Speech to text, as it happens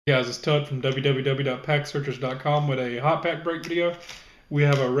Hey guys, it's Tug from www.packsearchers.com with a hot pack break video. We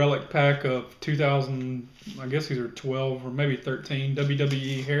have a relic pack of 2000, I guess these are 12 or maybe 13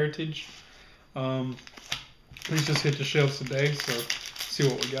 WWE Heritage. These just hit the shelves today, so see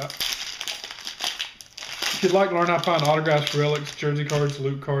what we got. If you'd like to learn how to find autographs, relics, jersey cards,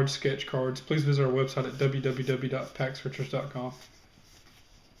 loot cards, sketch cards, please visit our website at www.packsearchers.com.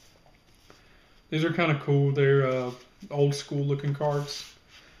 These are kind of cool. They're old school looking cards,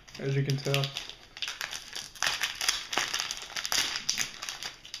 as you can tell.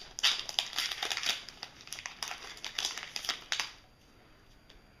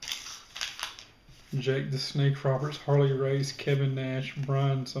 Jake the Snake Roberts, Harley Race, Kevin Nash,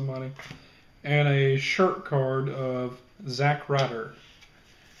 Brian somebody, and a shirt card of Zack Ryder.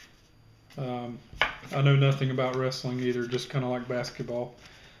 I know nothing about wrestling either, just kind of like basketball.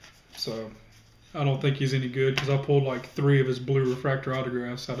 So I don't think he's any good because I pulled like 3 of his blue refractor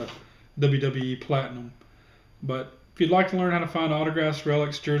autographs out of WWE Platinum. But if you'd like to learn how to find autographs,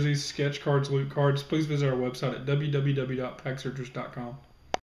 relics, jerseys, sketch cards, loot cards, please visit our website at www.packsearchers.com.